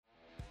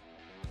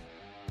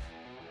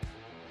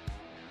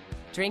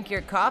Drink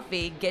your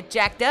coffee, get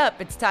jacked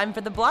up. It's time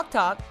for the Block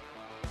Talk.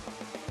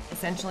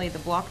 Essentially, the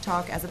Block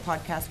Talk as a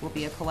podcast will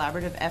be a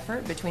collaborative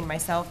effort between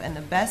myself and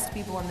the best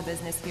people in the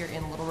business here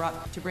in Little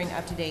Rock to bring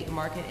up-to-date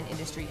market and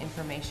industry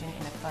information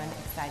in a fun,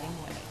 exciting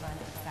way.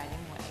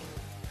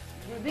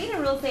 Being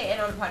a real estate and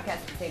on a podcast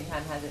at the same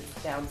time has its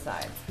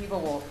downsides. People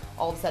will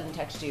all of a sudden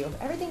text you,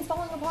 everything's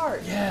falling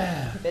apart.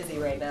 Yeah. I'm busy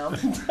right now.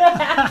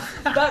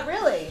 But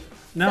really.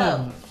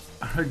 No,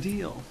 our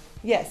deal.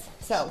 Yes,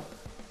 so.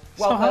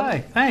 Welcome. So hi,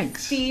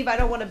 thanks. Steve, I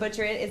don't want to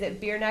butcher it. Is it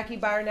Biernacki,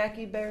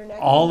 Baranaki?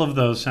 All of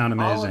those sound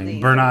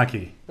amazing.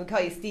 Bernacki. We'll call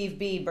you Steve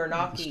B.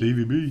 Bernacki.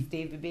 Stevie B.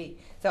 Stevie B.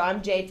 So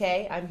I'm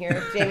Jay. I'm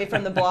here, Jamie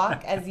from the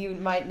block, as you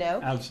might know.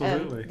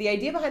 Absolutely. The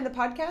idea behind the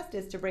podcast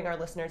is to bring our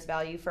listeners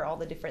value for all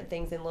the different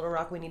things in Little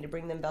Rock we need to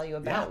bring them value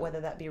about, whether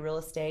that be real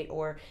estate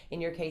or, in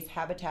your case,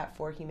 Habitat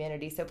for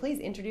Humanity. So please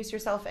introduce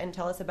yourself and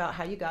tell us about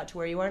how you got to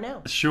where you are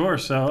now. Sure.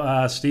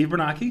 So Steve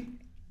Bernacki.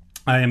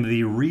 I am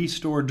the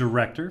Restore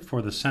Director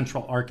for the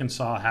Central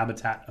Arkansas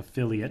Habitat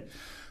Affiliate.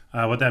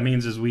 What that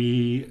means is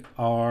we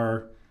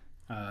are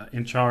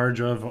in charge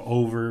of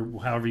over,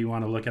 however you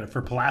want to look at it,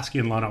 for Pulaski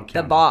and Lonoke County.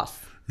 The boss.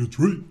 That's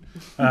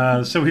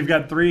right. So we've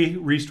got 3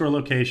 Restore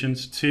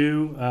locations,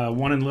 2,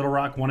 one in Little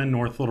Rock, one in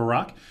North Little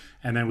Rock.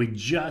 And then we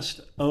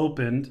just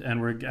opened, and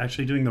we're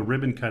actually doing the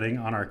ribbon cutting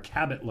on our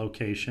Cabot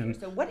location.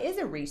 So what is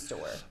a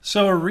Restore?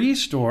 So a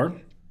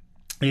Restore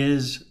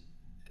is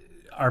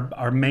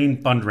our main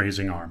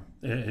fundraising arm.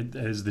 It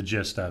is the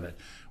gist of it.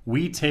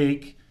 We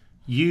take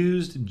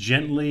used,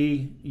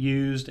 gently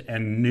used,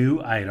 and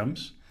new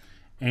items,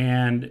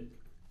 and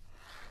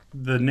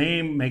the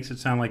name makes it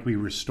sound like we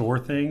restore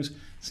things.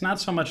 It's not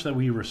so much that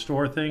we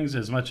restore things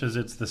as much as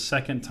it's the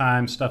second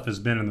time stuff has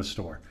been in the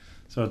store.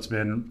 So it's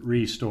been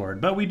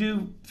restored. But we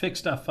do fix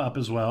stuff up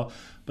as well.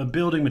 But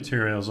building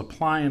materials,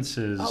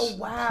 appliances,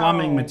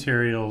 plumbing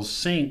materials,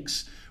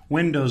 sinks,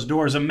 windows,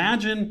 doors.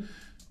 Imagine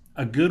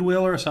a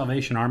Goodwill or a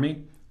Salvation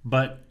Army,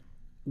 but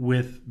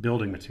with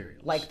building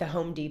materials. Like the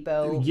Home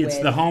Depot. It's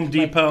the Home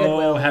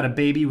Depot, had a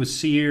baby with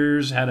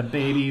Sears, had a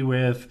baby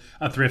with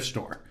a thrift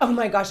store. Oh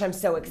my gosh, I'm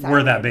so excited.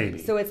 We're that baby.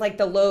 So it's like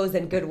the Lowe's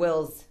and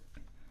Goodwill's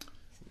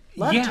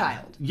love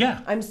child. Yeah.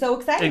 I'm so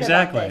excited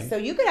about this. So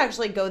you could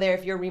actually go there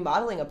if you're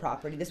remodeling a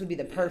property. This would be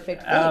the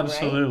perfect thing,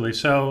 Absolutely. Right?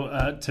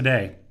 So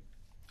today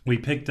we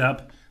picked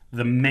up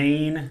the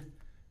main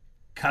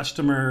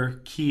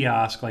customer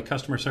kiosk, like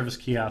customer service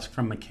kiosk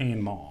from McCain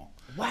Mall.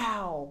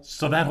 Wow.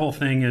 So that whole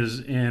thing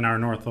is in our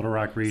North Little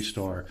Rock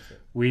Restore.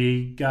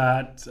 We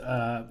got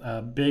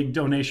a big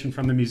donation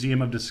from the Museum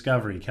of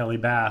Discovery. Kelly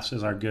Bass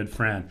is our good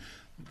friend.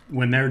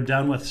 When they're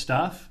done with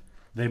stuff,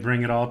 they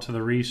bring it all to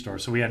the Restore.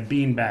 So we had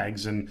bean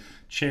bags and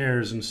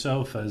chairs and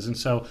sofas. And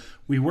so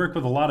we work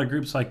with a lot of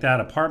groups like that,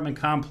 apartment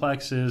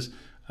complexes,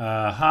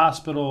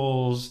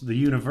 hospitals, the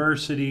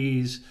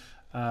universities,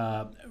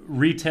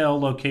 retail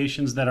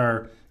locations that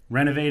are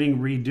renovating,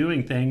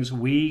 redoing things.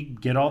 We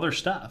get all their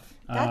stuff.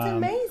 That's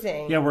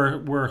amazing. Yeah,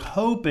 we're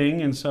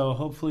hoping, and so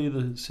hopefully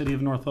the city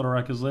of North Little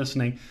Rock is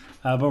listening,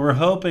 but we're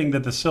hoping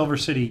that the Silver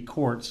City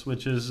Courts,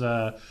 which is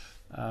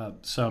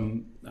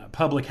some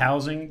public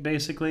housing,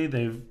 basically,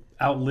 they've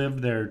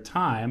outlived their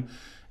time,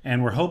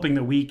 and we're hoping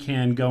that we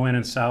can go in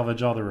and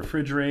salvage all the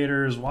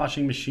refrigerators,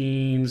 washing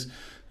machines,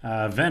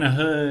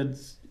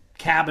 vent-a-hoods,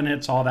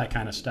 cabinets, all that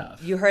kind of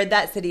stuff. You heard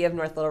that, city of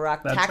North Little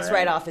Rock. That's Tax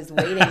right. write-off is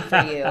waiting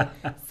for you.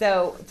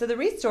 So the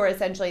Restore,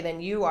 essentially,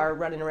 then you are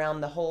running around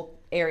the whole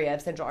area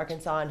of Central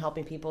Arkansas and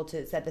helping people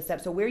to set this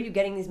up. So where are you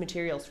getting these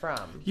materials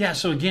from? Yeah,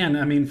 so again,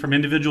 I mean, from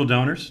individual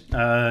donors.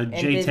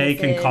 JT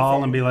can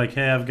call and be like,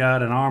 hey, I've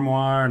got an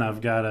armoire and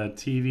I've got a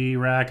TV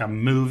rack.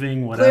 I'm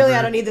moving, whatever. Clearly,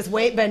 I don't need this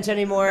weight bench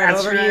anymore.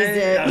 That's I've overused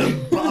it.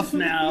 I'm buff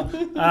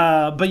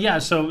now. But yeah,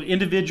 so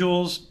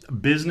individuals,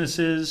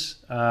 businesses,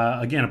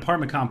 again,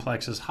 apartment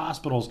complexes,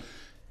 hospitals.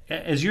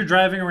 As you're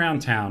driving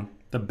around town,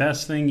 the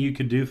best thing you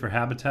could do for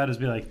Habitat is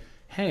be like,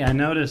 hey, I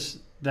noticed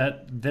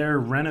that they're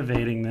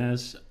renovating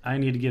this. I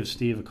need to give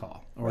Steve a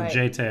call or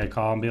JT a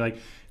call and be like,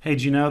 hey,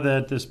 do you know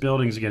that this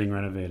building's getting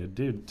renovated?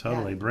 Dude,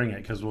 totally bring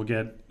it because we'll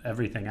get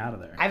everything out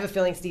of there. I have a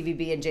feeling Stevie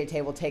B and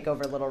JT will take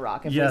over Little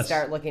Rock if we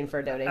start looking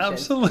for donations.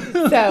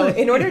 Absolutely. So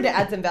in order to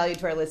add some value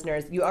to our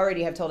listeners, you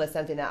already have told us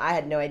something that I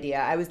had no idea.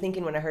 I was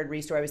thinking when I heard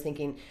Restore, I was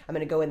thinking I'm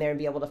going to go in there and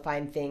be able to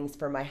find things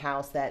for my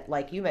house that,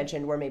 like you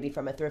mentioned, were maybe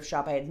from a thrift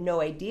shop. I had no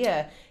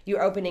idea.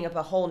 You're opening up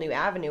a whole new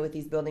avenue with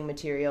these building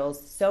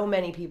materials. So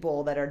many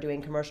people that are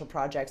doing commercial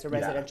projects or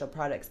residential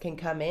projects can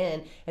come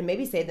in and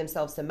maybe save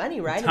themselves some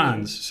money, right?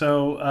 Tons.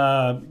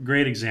 So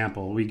great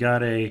example. We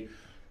got a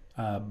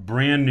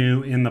brand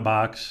new in the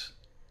box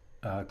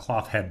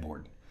cloth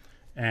headboard,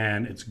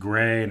 and it's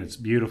gray and it's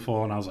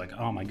beautiful, and I was like,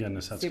 oh my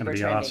goodness, that's going to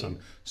be awesome.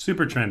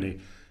 Super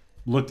trendy.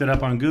 Looked it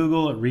up on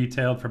Google. It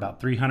retailed for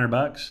about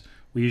 $300.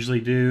 We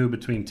usually do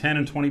between 10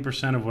 and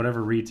 20% of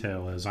whatever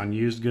retail is on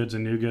used goods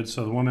and new goods.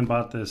 So the woman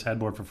bought this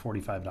headboard for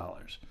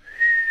 $45.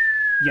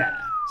 Yeah,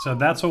 so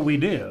that's what we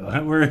do.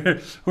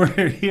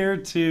 We're here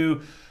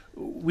to,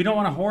 we don't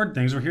want to hoard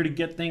things. We're here to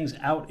get things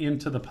out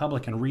into the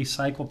public and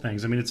recycle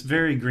things. I mean, it's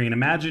very green.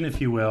 Imagine, if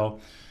you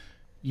will,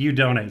 You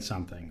donate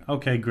something.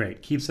 Okay,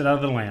 great. Keeps it out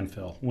of the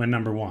landfill. Win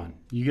number one.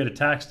 You get a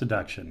tax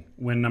deduction.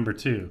 Win number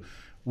two.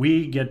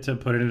 We get to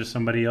put it into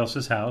somebody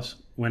else's house.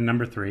 Win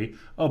number three.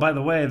 Oh, by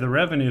the way, the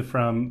revenue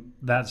from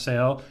that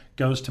sale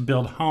goes to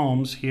build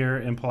homes here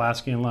in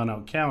Pulaski and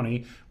Lonoke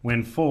County.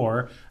 Win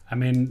four. I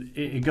mean,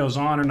 it goes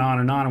on and on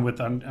and on. And with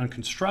on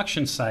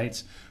construction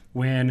sites,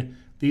 when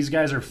these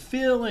guys are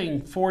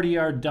filling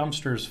 40-yard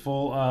dumpsters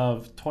full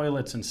of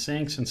toilets and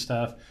sinks and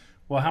stuff,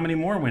 well, how many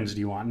more wins do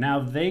you want? Now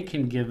they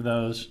can give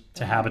those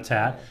to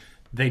Habitat.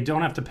 They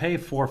don't have to pay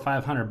 $400 or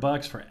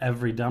 $500 for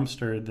every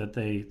dumpster that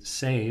they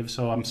save.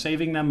 So I'm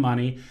saving them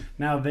money.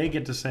 Now they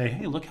get to say,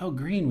 hey, look how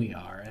green we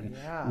are. And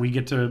we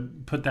get to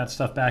put that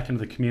stuff back into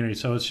the community.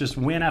 So it's just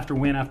win after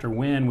win after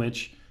win,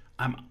 which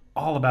I'm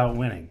all about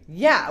winning.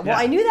 Yeah. Well,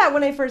 I knew that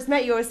when I first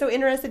met you. I was so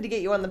interested to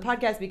get you on the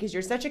podcast because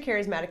you're such a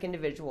charismatic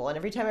individual. And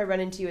every time I run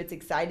into you, it's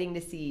exciting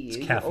to see you.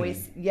 It's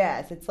caffeine.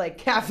 Yes, it's like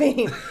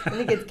caffeine. I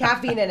think it's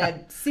caffeine and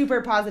a super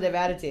positive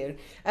attitude.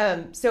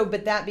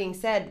 But that being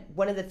said,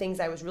 one of the things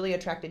I was really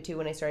attracted to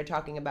when I started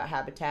talking about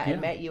Habitat and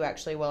met you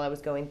actually while I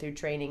was going through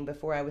training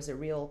before I was a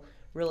real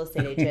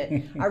estate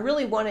agent, I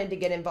really wanted to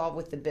get involved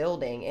with the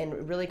building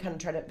and really kind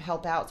of try to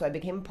help out. So I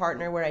became a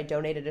partner where I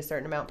donated a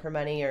certain amount per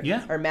money or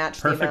matched the amount.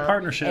 Perfect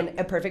partnership. And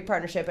a perfect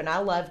partnership. And I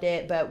loved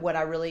it. But what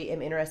I really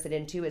am interested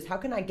in too is how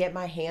can I get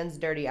my hands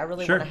dirty? I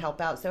really want to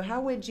help out. So how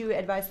would you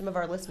advise some of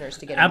our listeners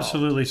to get involved?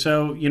 Absolutely.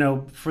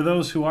 So, for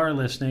those who are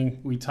listening,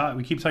 we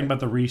keep talking about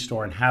the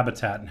Restore and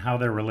Habitat and how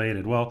they're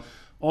related. Well,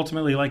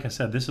 ultimately, like I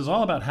said, this is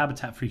all about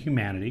Habitat for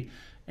Humanity.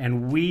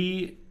 And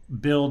we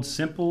build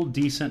simple,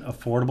 decent,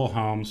 affordable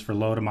homes for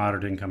low to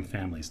moderate income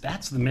families.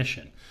 That's the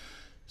mission.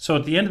 So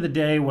at the end of the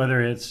day, whether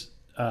it's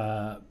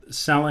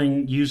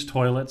selling used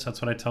toilets,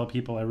 that's what I tell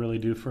people I really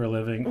do for a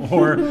living,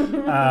 or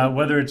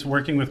whether it's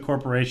working with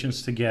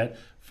corporations to get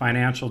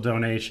financial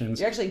donations.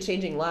 You're actually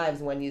changing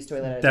lives in one used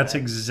toilet. That's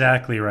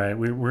exactly right.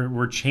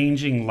 We're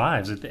changing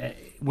lives.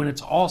 When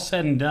it's all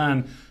said and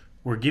done,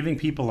 we're giving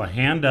people a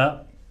hand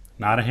up,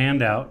 not a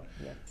handout.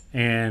 Yep.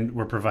 And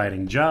we're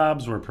providing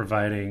jobs, we're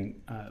providing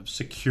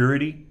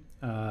security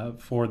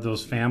for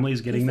those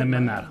families, getting them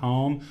in that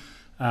home.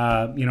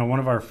 One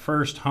of our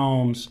first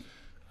homes,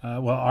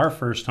 our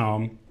first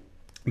home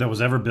that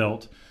was ever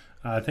built,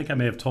 I think I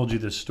may have told you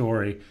this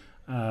story,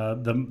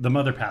 the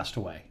mother passed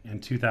away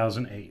in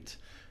 2008.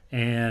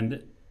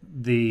 And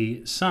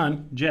the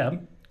son,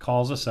 Jeb,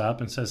 calls us up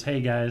and says, hey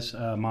guys,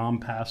 mom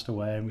passed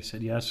away. And we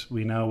said, yes,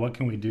 we know. What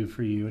can we do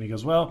for you? And he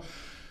goes, well,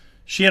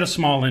 she had a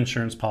small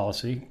insurance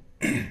policy.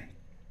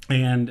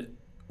 And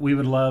we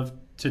would love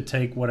to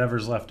take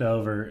whatever's left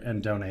over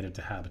and donate it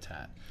to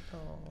Habitat.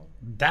 Oh.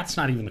 That's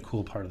not even the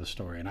cool part of the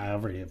story, and I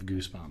already have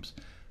goosebumps.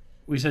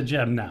 We said,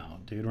 Jeb, no,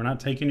 dude, we're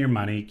not taking your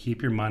money.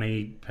 Keep your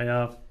money, pay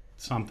off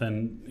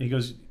something. He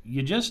goes,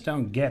 you just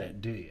don't get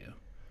it, do you?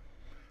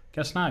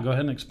 Guess not. Go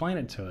ahead and explain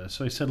it to us.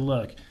 So he said,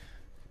 look,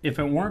 if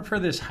it weren't for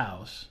this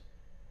house,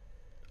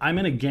 I'm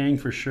in a gang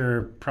for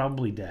sure,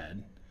 probably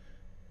dead.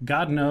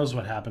 God knows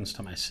what happens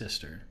to my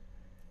sister.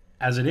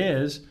 As it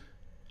is,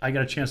 I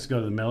got a chance to go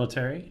to the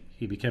military.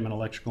 He became an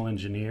electrical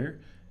engineer,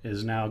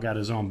 has now got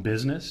his own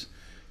business.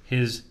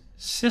 His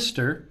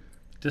sister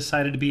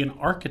decided to be an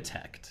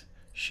architect.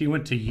 She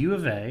went to U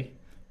of A,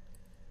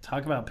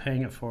 talk about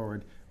paying it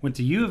forward, went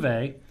to U of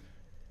A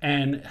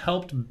and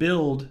helped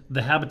build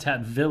the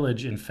Habitat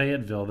Village in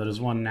Fayetteville that has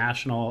won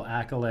national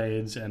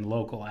accolades and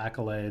local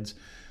accolades.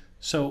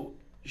 So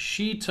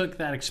she took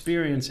that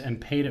experience and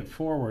paid it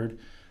forward.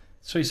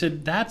 So he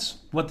said, that's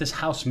what this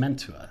house meant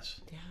to us.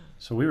 Yeah.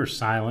 So we were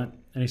silent.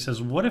 And he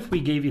says, what if we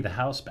gave you the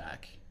house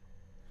back?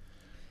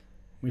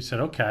 We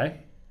said, okay.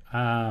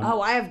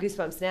 I have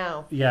goosebumps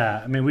now.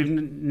 Yeah. I mean, we've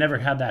never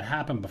had that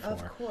happen before.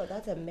 Of course.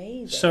 That's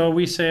amazing. So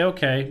we say,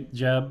 okay,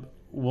 Jeb,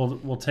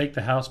 we'll take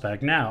the house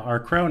back. Now,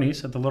 our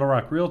cronies at the Little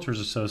Rock Realtors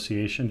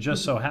Association,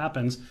 just so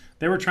happens,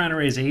 they were trying to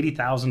raise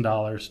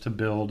 $80,000 to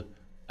build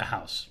a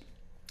house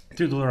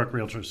through the Little Rock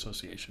Realtors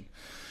Association.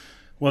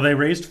 Well, they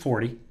raised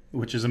 40,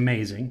 which is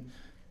amazing.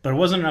 But it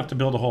wasn't enough to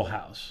build a whole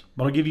house.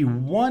 But I'll give you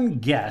one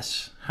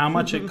guess how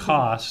much it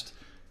cost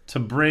to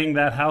bring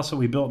that house that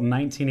we built in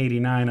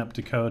 1989 up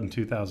to code in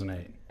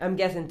 2008. I'm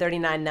guessing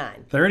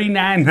 $39,900.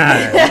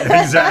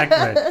 $39,900,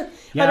 exactly.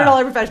 Yeah.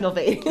 $100 professional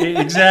fee.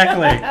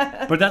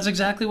 Exactly. But that's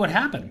exactly what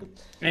happened.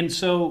 And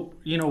so,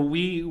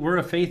 we're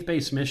a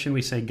faith-based mission.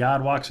 We say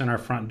God walks in our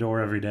front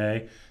door every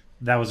day.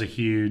 That was a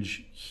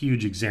huge,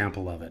 huge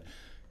example of it.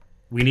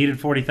 We needed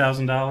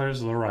 $40,000.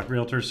 The Little Rock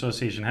Realtor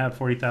Association had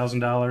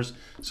 $40,000.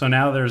 So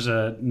now there's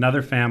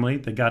another family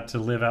that got to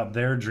live out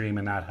their dream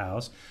in that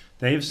house.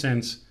 They've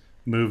since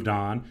moved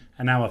on.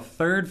 And now a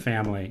third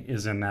family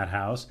is in that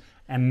house.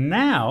 And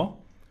now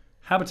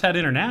Habitat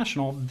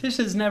International, this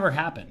has never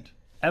happened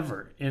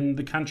ever in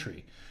the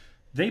country.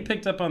 They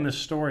picked up on this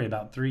story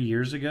about 3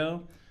 years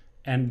ago,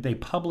 and they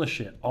publish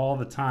it all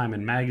the time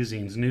in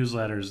magazines,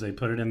 newsletters. They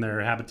put it in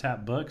their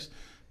Habitat books.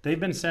 They've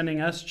been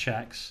sending us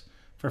checks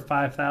for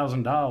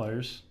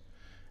 $5,000.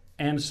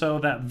 And so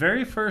that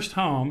very first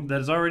home that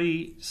has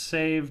already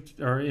saved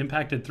or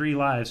impacted 3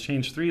 lives,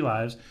 changed 3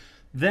 lives,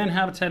 Then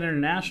Habitat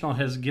International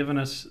has given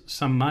us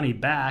some money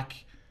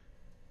back.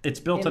 It's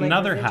built In, like,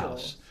 another residuals.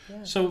 house.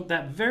 Yeah. So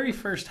that very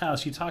first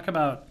house, you talk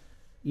about,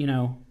 you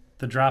know,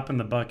 the drop in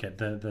the bucket,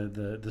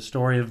 the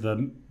story of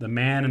the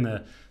man and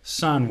the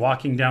son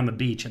walking down the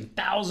beach, and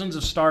thousands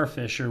of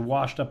starfish are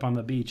washed up on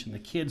the beach, and the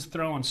kids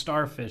throwing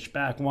starfish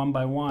back one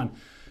by one.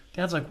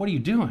 Dad's like, what are you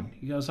doing?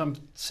 He goes, I'm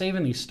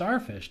saving these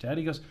starfish, Dad.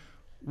 He goes,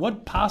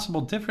 what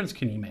possible difference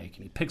can you make?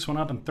 And he picks one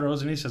up and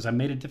throws it, and he says, I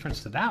made a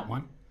difference to that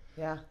one.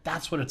 Yeah.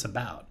 That's what it's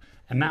about.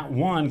 And that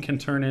one can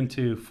turn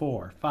into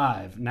 4,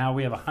 5. Now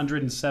we have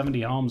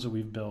 170 homes that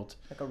we've built.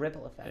 Like a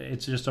ripple effect.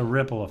 It's just a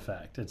ripple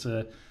effect. It's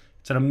an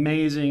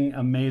amazing,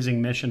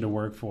 amazing mission to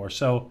work for.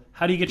 So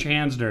how do you get your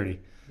hands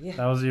dirty? Yeah.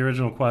 That was the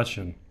original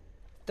question.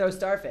 Throw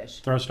starfish.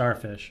 Throw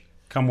starfish.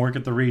 Come work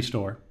at the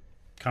Restore.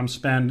 Come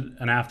spend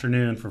an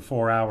afternoon for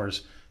 4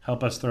 hours.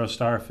 Help us throw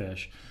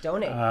starfish.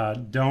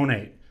 Donate.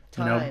 Donate.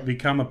 Time. You know,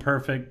 become a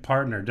perfect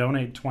partner.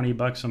 Donate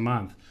 $20 a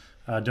month.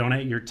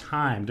 Donate your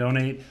time.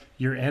 Donate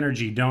your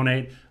energy.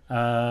 Donate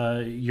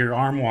your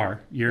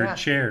armoire, your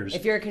chairs.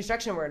 If you're a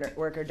construction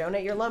worker,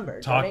 donate your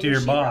lumber. Talk donate to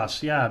your sheetrock.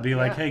 boss. Yeah, be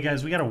like, Yeah. hey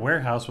guys, we got a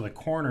warehouse with a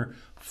corner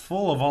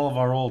full of all of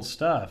our old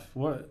stuff.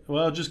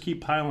 Well, just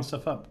keep piling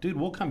stuff up. Dude,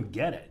 we'll come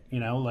get it. You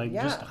know, like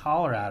just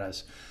holler at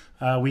us.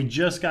 We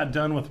just got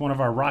done with one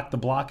of our Rock the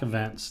Block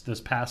events this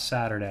past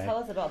Saturday. Tell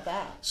us about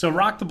that. So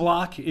Rock the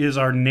Block is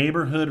our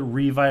neighborhood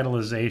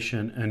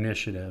revitalization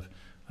initiative.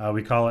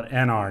 We call it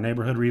NR,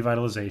 Neighborhood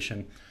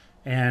Revitalization.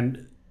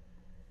 And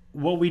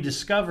what we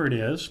discovered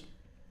is,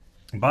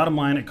 bottom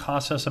line, it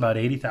costs us about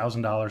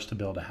 $80,000 to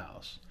build a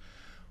house.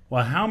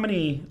 Well, how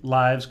many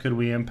lives could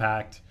we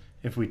impact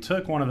if we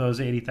took one of those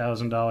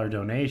 $80,000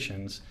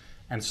 donations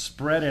and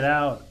spread it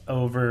out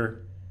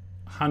over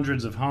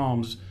hundreds of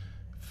homes,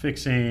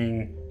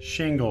 fixing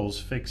shingles,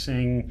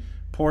 fixing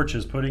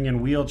porches, putting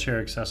in wheelchair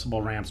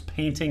accessible ramps,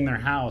 painting their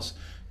house,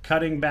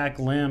 cutting back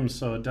limbs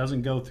so it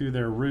doesn't go through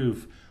their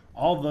roof,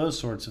 all those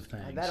sorts of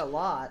things. I bet a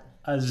lot.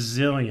 A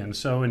zillion.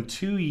 So in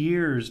 2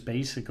 years,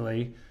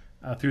 basically,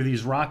 through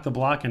these Rock the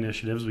Block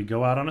initiatives, we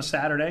go out on a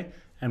Saturday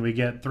and we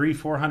get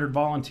 300-400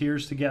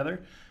 volunteers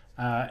together,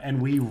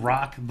 and we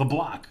rock the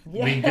block.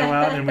 Yeah. We go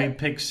out and we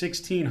pick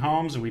 16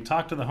 homes and we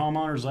talk to the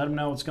homeowners, let them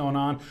know what's going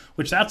on,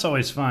 which that's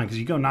always fun because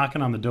you go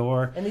knocking on the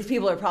door. And these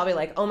people are probably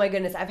like, oh my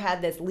goodness, I've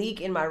had this leak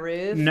in my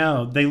roof.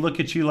 No, they look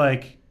at you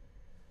like,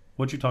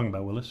 what you talking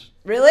about, Willis?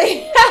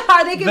 Really?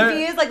 Are they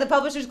confused? Like the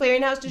Publishers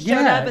Clearinghouse just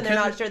showed up and they're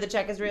not sure the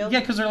check is real?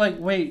 Yeah, because they're like,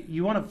 wait,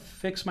 you want to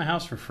fix my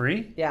house for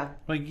free? Yeah.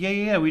 Like,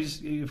 yeah. We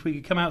just, if we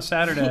could come out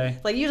Saturday.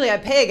 Like usually I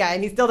pay a guy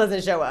and he still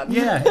doesn't show up.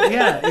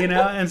 Yeah, you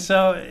know, and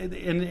so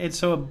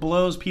it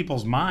blows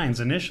people's minds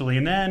initially,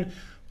 and then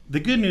the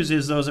good news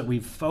is those that we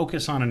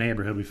focus on a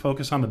neighborhood. We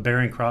focus on the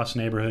Bering Cross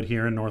neighborhood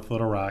here in North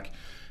Little Rock,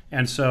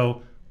 and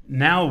so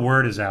now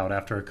word is out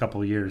after a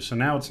couple of years. So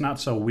now it's not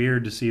so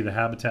weird to see the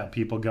Habitat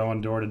people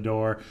going door to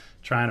door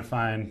trying to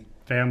find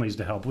families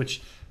to help,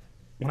 which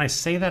when I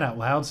say that out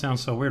loud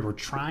sounds so weird. We're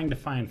trying to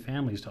find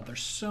families to help.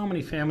 There's so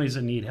many families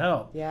that need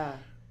help. Yeah.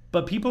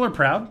 But people are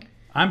proud.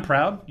 I'm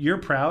proud. You're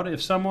proud.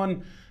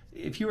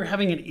 If you were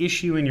having an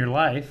issue in your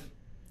life,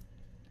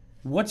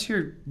 what's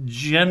your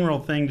general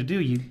thing to do?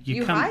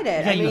 You hide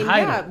it. Yeah, you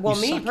hide it. Well,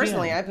 You me suck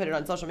personally, in. I put it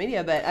on social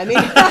media, but I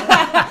mean,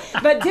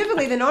 but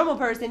typically the normal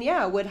person,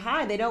 would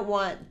hide. They don't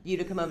want you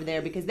to come over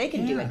there because they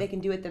can do it. They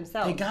can do it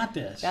themselves. They got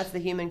this. That's the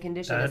human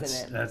condition,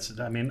 isn't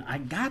it? I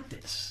got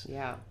this.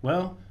 Yeah.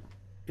 Well,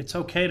 it's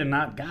okay to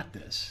not got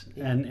this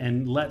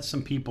and let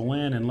some people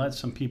in and let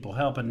some people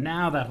help. And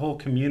now that whole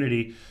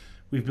community,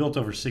 we've built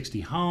over 60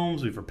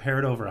 homes. We've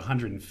repaired over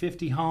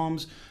 150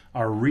 homes.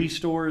 Our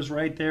Restore is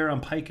right there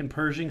on Pike and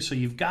Pershing. So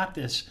you've got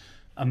this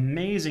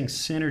amazing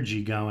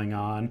synergy going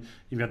on.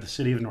 You've got the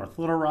city of North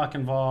Little Rock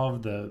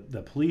involved,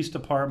 the police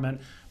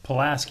department,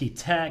 Pulaski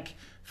Tech,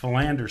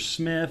 Philander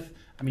Smith.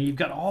 I mean, you've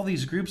got all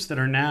these groups that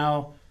are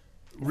now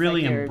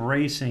really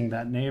embracing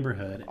that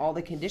neighborhood. All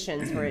the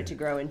conditions for it to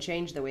grow and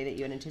change the way that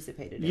you had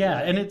anticipated it. Yeah,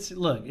 and it's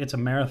a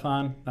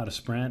marathon, not a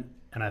sprint.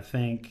 And I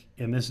think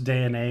in this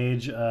day and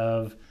age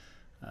of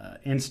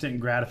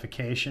instant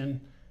gratification,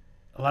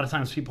 a lot of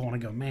times people want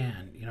to go,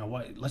 man, you know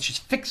what? Let's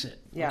just fix it.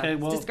 Yeah, okay,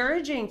 it's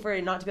discouraging for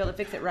it not to be able to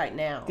fix it right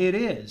now. It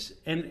is,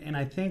 and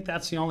I think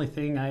that's the only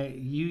thing.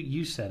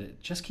 You said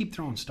it. Just keep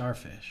throwing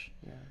starfish.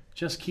 Yeah.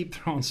 Just keep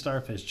throwing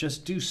starfish.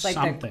 Just do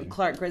something. Like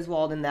Clark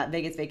Griswold in that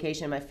Vegas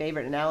Vacation. My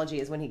favorite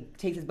analogy is when he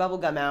takes his bubble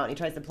gum out and he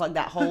tries to plug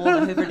that hole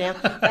in the Hoover Dam.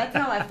 That's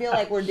how I feel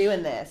like we're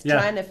doing this,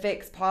 trying to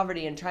fix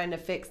poverty and trying to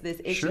fix this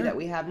issue that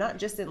we have, not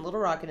just in Little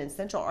Rock and in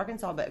Central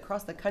Arkansas, but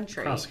across the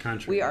country.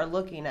 We are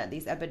looking at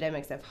these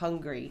epidemics of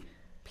hungry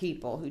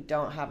people who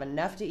don't have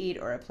enough to eat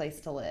or a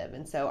place to live.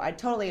 And so I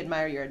totally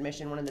admire your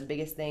admission. One of the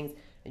biggest things,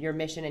 your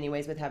mission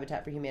anyways, with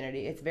Habitat for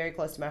Humanity, it's very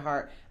close to my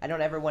heart. I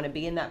don't ever want to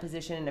be in that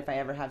position, and if I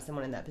ever have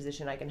someone in that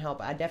position I can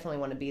help, I definitely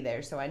want to be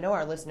there. So I know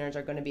our listeners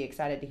are going to be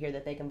excited to hear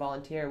that they can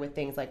volunteer with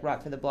things like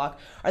Rock for the Block.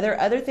 Are there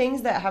other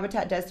things that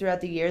Habitat does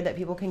throughout the year that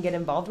people can get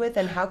involved with,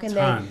 and how can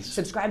they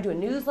subscribe to a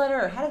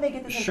newsletter, or how do they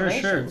get this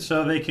information? Sure.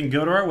 So they can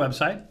go to our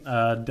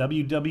website,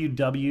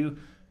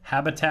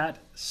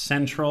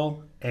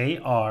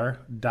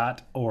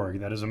 HabitatCentralAR.org.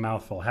 That is a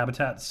mouthful.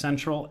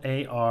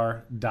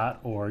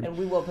 HabitatCentralAR.org. And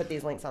we will put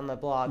these links on the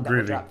blog that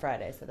will drop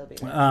Friday, so they'll be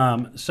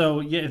there.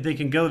 So yeah, if they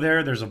can go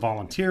there, there's a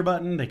volunteer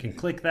button. They can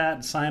click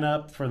that, sign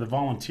up for the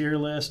volunteer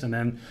list, and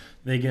then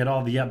they get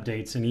all the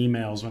updates and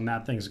emails when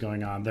that thing's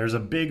going on. There's a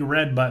big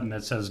red button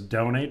that says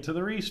donate to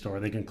the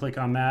Restore. They can click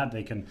on that.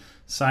 They can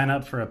sign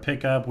up for a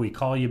pickup. We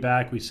call you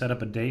back. We set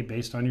up a date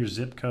based on your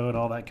zip code,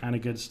 all that kind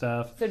of good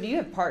stuff. So do you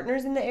have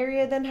partners in the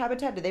area then,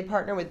 Habitat? Do they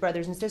partner with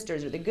Brothers and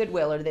Sisters or the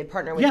Goodwill, or do they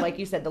partner with, like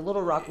you said, the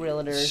Little Rock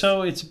Realtors?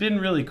 So it's been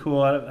really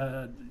cool.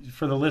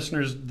 For the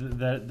listeners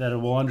that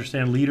will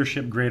understand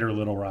leadership Greater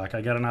Little Rock,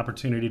 I got an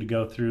opportunity to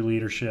go through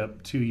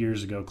leadership 2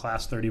 years ago,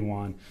 class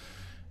 31.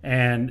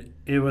 And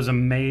it was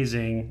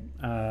amazing.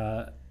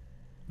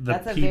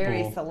 That's a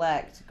very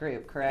select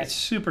group, correct? It's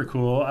super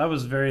cool. I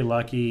was very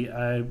lucky.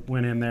 I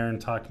went in there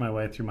and talked my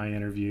way through my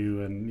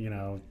interview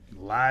and,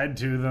 lied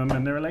to them.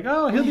 And they were like,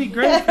 oh, he'll be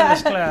great for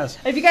this class.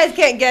 If you guys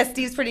can't guess,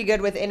 Steve's pretty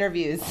good with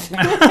interviews.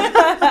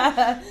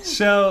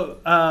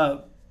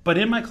 But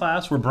in my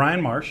class were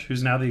Brian Marsh,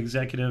 who's now the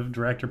Executive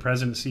Director,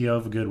 President, CEO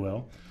of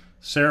Goodwill.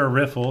 Sarah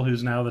Riffle,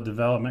 who's now the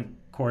Development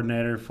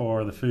Coordinator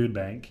for the Food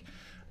Bank.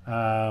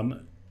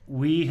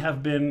 We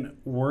have been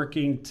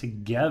working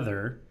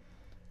together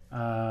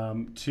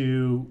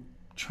to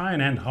try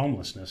and end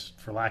homelessness,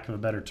 for lack of a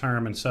better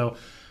term. And so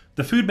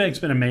the food bank's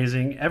been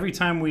amazing. Every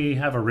time we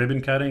have a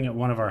ribbon cutting at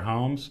one of our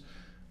homes,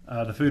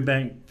 the food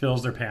bank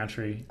fills their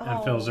pantry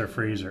and fills their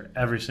freezer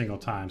every single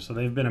time. So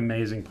they've been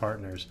amazing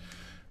partners.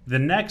 The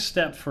next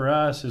step for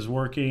us is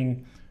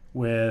working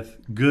with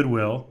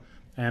Goodwill,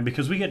 and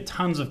because we get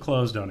tons of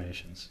clothes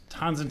donations,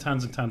 tons and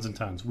tons and tons and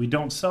tons. We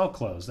don't sell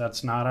clothes.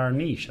 That's not our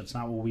niche. That's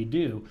not what we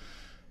do.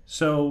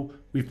 So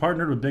we've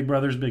partnered with Big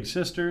Brothers Big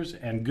Sisters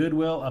and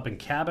Goodwill up in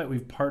Cabot.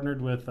 We've partnered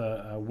with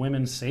a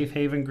women's safe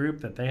haven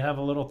group that they have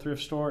a little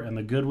thrift store, and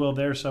the Goodwill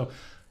there. So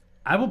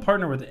I will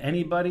partner with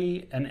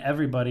anybody and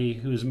everybody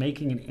who's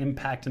making an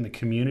impact in the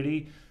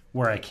community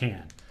where I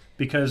can,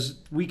 because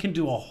we can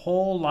do a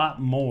whole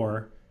lot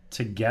more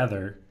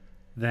together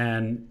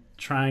than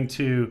trying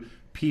to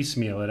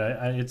piecemeal it.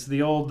 It's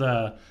the old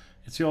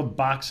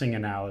boxing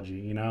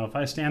analogy. If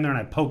I stand there and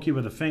I poke you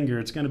with a finger,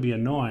 it's going to be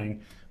annoying.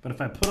 But if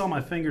I put all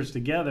my fingers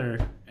together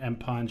and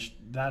punch,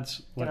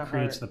 that's what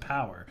creates the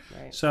power.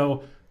 Right.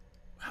 So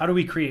how do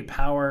we create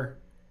power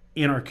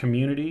in our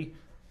community?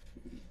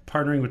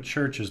 Partnering with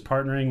churches,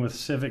 partnering with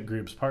civic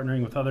groups,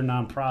 partnering with other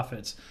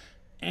nonprofits.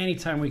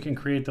 Anytime we can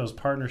create those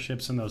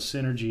partnerships and those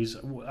synergies.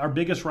 Our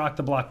biggest rock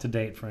the block to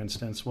date, for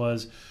instance,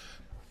 was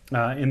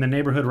in the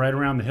neighborhood right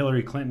around the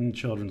Hillary Clinton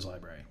Children's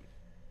Library.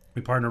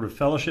 We partnered with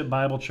Fellowship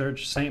Bible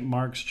Church, St.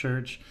 Mark's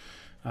Church.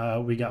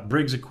 We got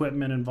Briggs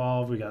Equipment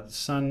involved. We got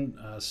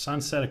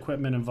Sunset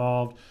Equipment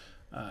involved.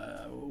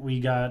 We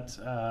got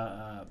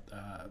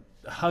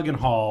Hug and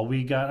Haul.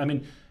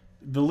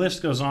 The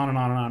list goes on and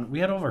on and on. We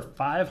had over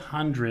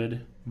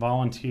 500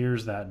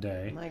 volunteers that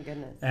day. My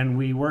goodness. And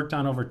we worked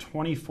on over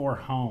 24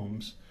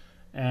 homes,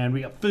 and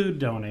we got food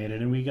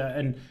donated,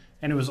 and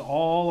and it was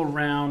all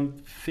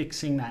around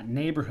fixing that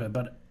neighborhood.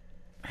 But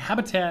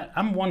Habitat,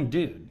 I'm one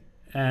dude.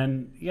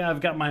 And yeah, I've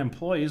got my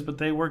employees, but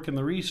they work in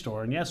the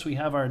Restore. And yes, we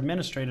have our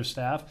administrative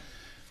staff,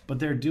 but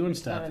they're doing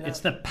stuff. It's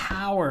the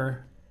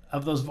power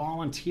of those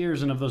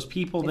volunteers and of those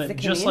people that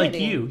just like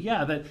you.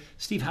 Yeah, that,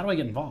 Steve, how do I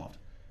get involved?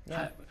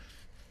 Yeah.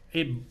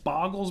 It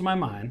boggles my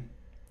mind,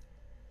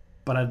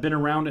 but I've been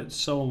around it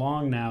so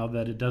long now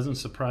that it doesn't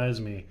surprise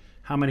me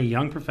how many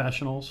young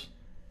professionals,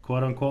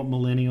 quote unquote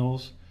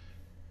millennials,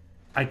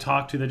 I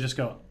talk to that just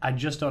go, I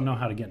just don't know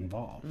how to get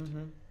involved.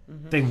 Mm-hmm.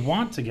 Mm-hmm. They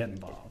want to get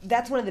involved.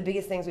 That's one of the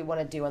biggest things we want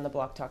to do on the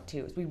Block Talk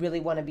too, is we really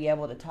want to be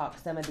able to talk.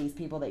 Some of these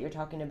people that you're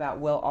talking about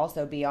will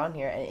also be on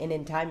here, and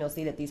in time you'll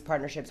see that these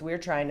partnerships we're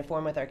trying to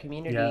form with our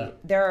community,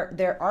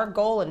 our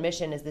goal and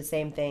mission is the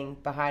same thing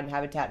behind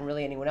Habitat and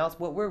really anyone else.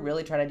 What we're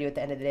really trying to do at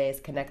the end of the day is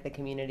connect the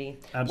community.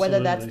 Absolutely.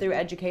 Whether that's through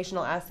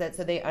educational assets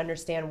so they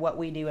understand what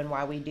we do and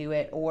why we do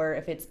it, or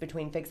if it's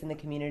between fixing the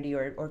community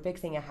or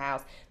fixing a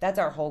house. That's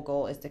our whole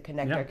goal, is to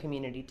connect our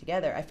community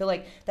together. I feel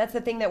like that's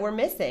the thing that we're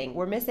missing.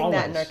 We're missing Always.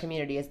 that in our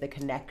community, is the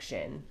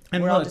connection.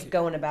 And we're look, all just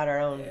going about our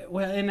own.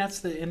 Well, and that's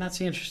the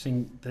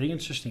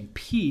interesting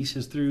piece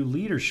is through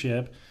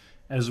leadership,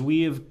 as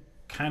we have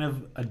kind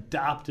of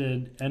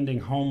adopted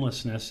ending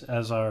homelessness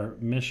as our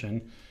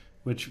mission,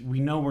 which we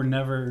know we're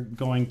never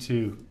going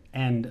to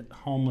end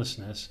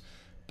homelessness,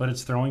 but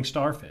it's throwing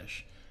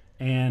starfish.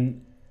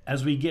 And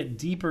as we get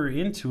deeper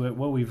into it,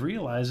 what we've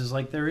realized is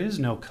there is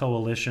no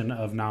coalition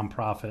of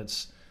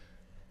nonprofits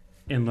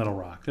in Little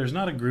Rock. There's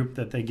not a group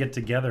that they get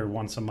together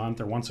once a month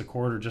or once a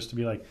quarter just to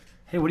be like,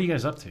 hey, what are you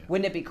guys up to?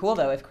 Wouldn't it be cool,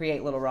 though, if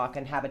Create Little Rock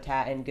and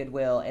Habitat and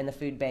Goodwill and the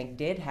Food Bank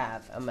did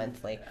have a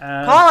monthly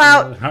call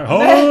out?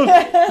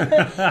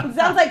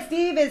 Sounds like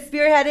Steve is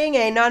spearheading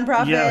a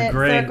nonprofit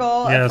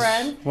circle of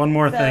friends. One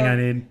more thing I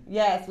need.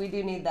 Yes, we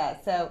do need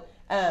that. So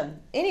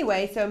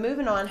Anyway, so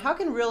moving on, how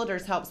can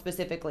realtors help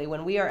specifically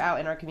when we are out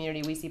in our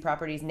community, we see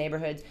properties,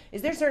 neighborhoods?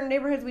 Is there certain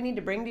neighborhoods we need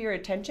to bring to your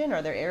attention?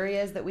 Are there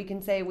areas that we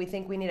can say we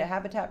think we need a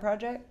habitat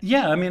project?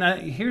 Yeah, I mean,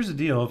 here's the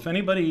deal. If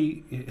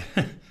anybody,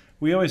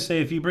 we always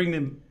say if you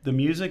bring the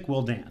music,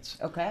 we'll dance.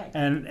 Okay.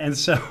 And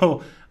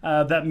so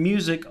that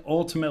music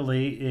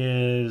ultimately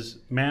is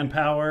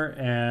manpower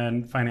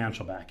and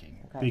financial backing.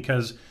 Okay.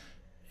 Because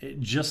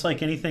just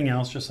like anything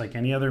else, just like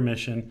any other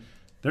mission,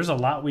 there's a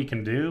lot we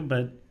can do,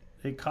 but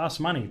it costs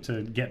money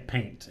to get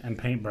paint and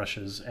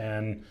paintbrushes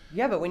and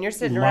yeah, but when you're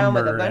sitting around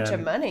with a bunch of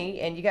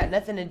money and you got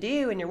nothing to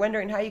do and you're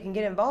wondering how you can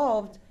get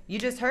involved, you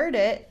just heard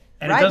it.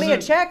 Write me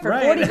a check for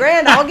 40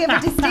 grand. I'll give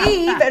it to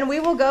Steve, and we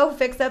will go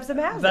fix up some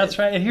houses. That's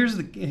right. And here's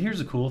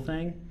the cool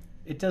thing: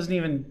 it doesn't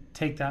even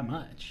take that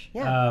much.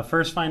 Yeah.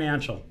 First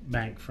Financial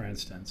Bank, for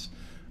instance,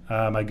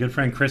 my good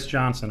friend Chris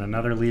Johnson,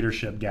 another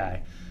leadership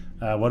guy.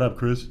 What up,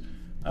 Chris?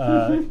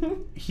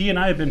 He and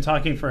I have been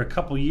talking for a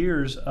couple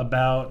years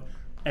about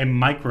a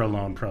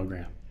microloan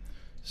program.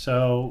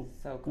 So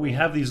cool. We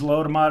have these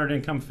low to moderate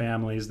income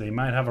families. They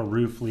might have a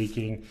roof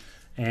leaking,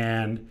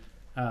 and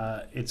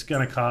it's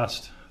going to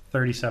cost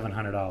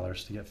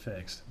 $3,700 to get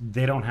fixed.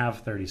 They don't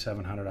have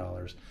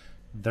 $3,700.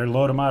 They're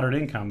low to moderate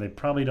income. They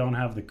probably don't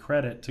have the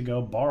credit to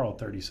go borrow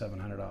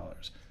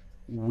 $3,700.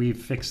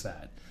 We've fixed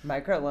that.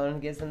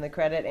 Microloan gives them the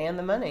credit and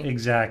the money.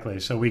 Exactly.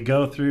 So we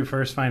go through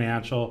First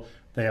Financial.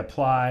 They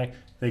apply.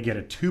 They get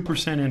a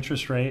 2%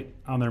 interest rate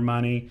on their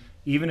money.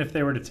 Even if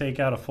they were to take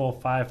out a full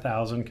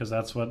 $5,000, because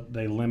that's what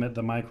they limit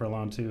the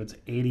microloan to, it's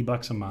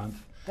 $80 a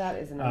month. That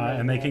is an amazing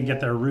and they can idea.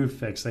 get their roof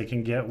fixed. They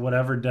can get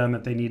whatever done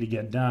that they need to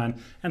get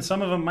done. And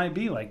some of them might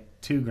be like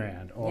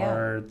 $2,000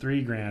 or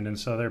 $3,000, and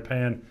so they're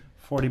paying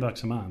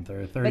 $40 a month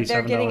or $37 a month. But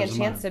they're getting a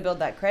chance to build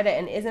that credit,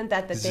 and isn't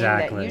that the thing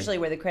that usually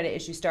where the credit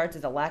issue starts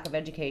is a lack of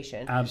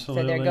education?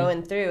 Absolutely. So they're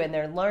going through and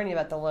they're learning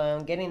about the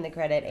loan, getting the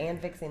credit,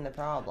 and fixing the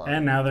problem.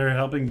 And now they're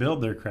helping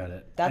build their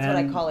credit. That's what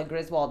I call a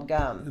Griswold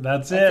gum.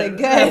 That's it.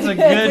 That's a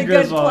good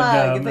Griswold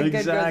gum. It's a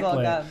good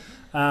Griswold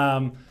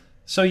gum.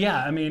 So yeah,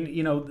 I mean,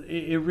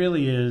 it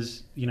really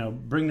is,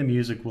 bring the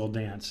music, we'll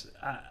dance.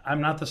 I'm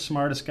not the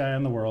smartest guy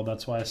in the world.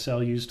 That's why I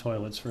sell used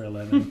toilets for a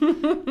living.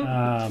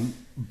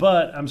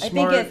 But I'm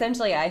smart. I think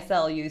essentially I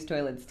sell used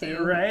toilets too.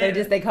 Right?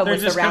 They come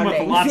with surroundings.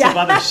 Come with lots of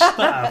other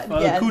stuff,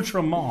 yes.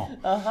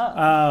 accoutrement.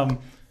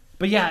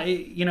 But yeah,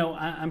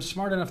 I'm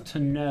smart enough to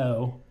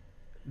know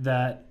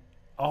that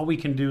all we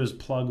can do is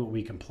plug what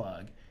we can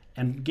plug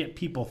and get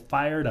people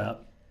fired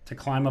up to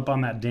climb up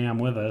on that dam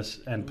with us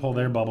and pull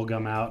their bubble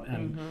gum out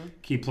and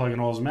keep plugging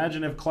holes.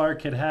 Imagine if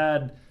Clark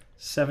had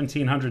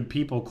 1,700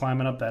 people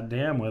climbing up that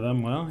dam with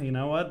him. Well, you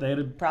know what?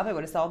 They'd probably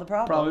would have solved the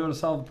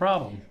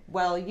problem.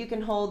 Well, you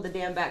can hold the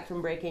dam back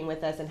from breaking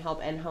with us and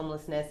help end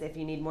homelessness. If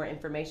you need more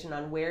information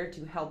on where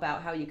to help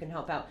out, how you can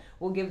help out,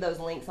 we'll give those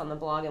links on the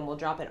blog and we'll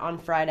drop it on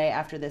Friday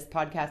after this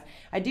podcast.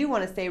 I do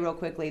want to say real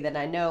quickly that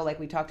I know, like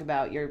we talked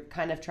about, you're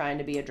kind of trying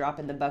to be a drop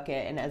in the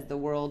bucket, and as the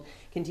world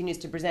continues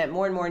to present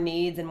more and more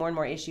needs and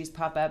more issues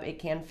pop up, it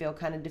can feel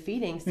kind of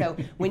defeating. So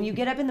when you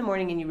get up in the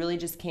morning and you really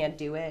just can't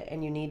do it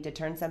and you need to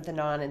turn something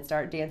on and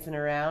start dancing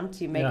around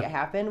to make it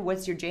happen,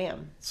 what's your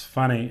jam? It's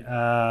funny.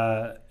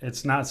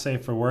 It's not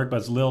safe for work, but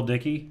it's Lil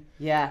Dicky.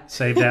 Yeah.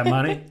 Save that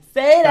money.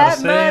 Save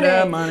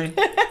that money.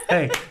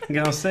 Hey, I'm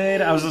going to say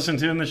it. I was listening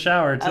to it in the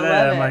shower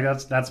today. I'm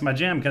like, that's my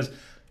jam, because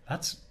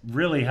that's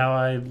really how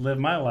I live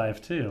my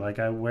life too. Like,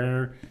 I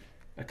wear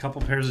a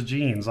couple pairs of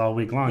jeans all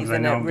week long. He's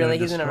in an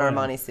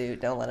Armani suit.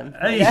 Don't let him.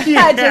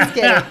 Yeah. Just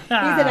kidding. He's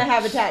in a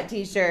Habitat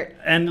t-shirt.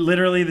 And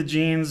literally the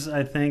jeans,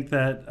 I think,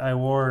 that I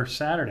wore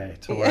Saturday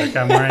to work,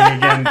 I'm wearing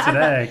again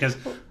today, because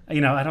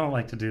I don't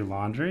like to do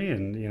laundry,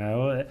 and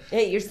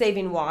Hey, you're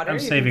saving water. I'm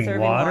saving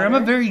water. I'm a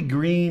very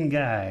green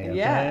guy. Okay?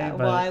 Yeah,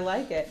 well, I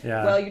like it.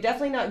 Yeah. Well, you're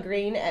definitely not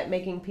green at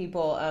making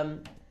people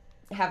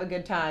have a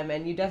good time,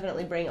 and you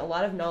definitely bring a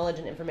lot of knowledge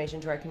and information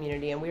to our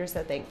community, and we are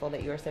so thankful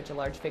that you are such a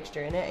large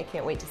fixture in it. I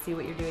can't wait to see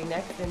what you're doing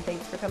next, and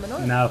thanks for coming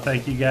on. No,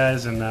 thank you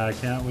guys, and I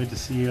can't wait to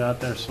see you out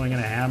there swinging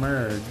a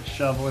hammer or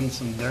shoveling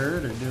some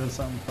dirt or doing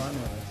something fun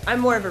with us. I'm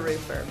more of a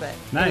roofer, but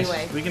nice.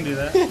 Anyway. We can do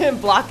that.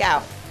 Block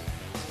out.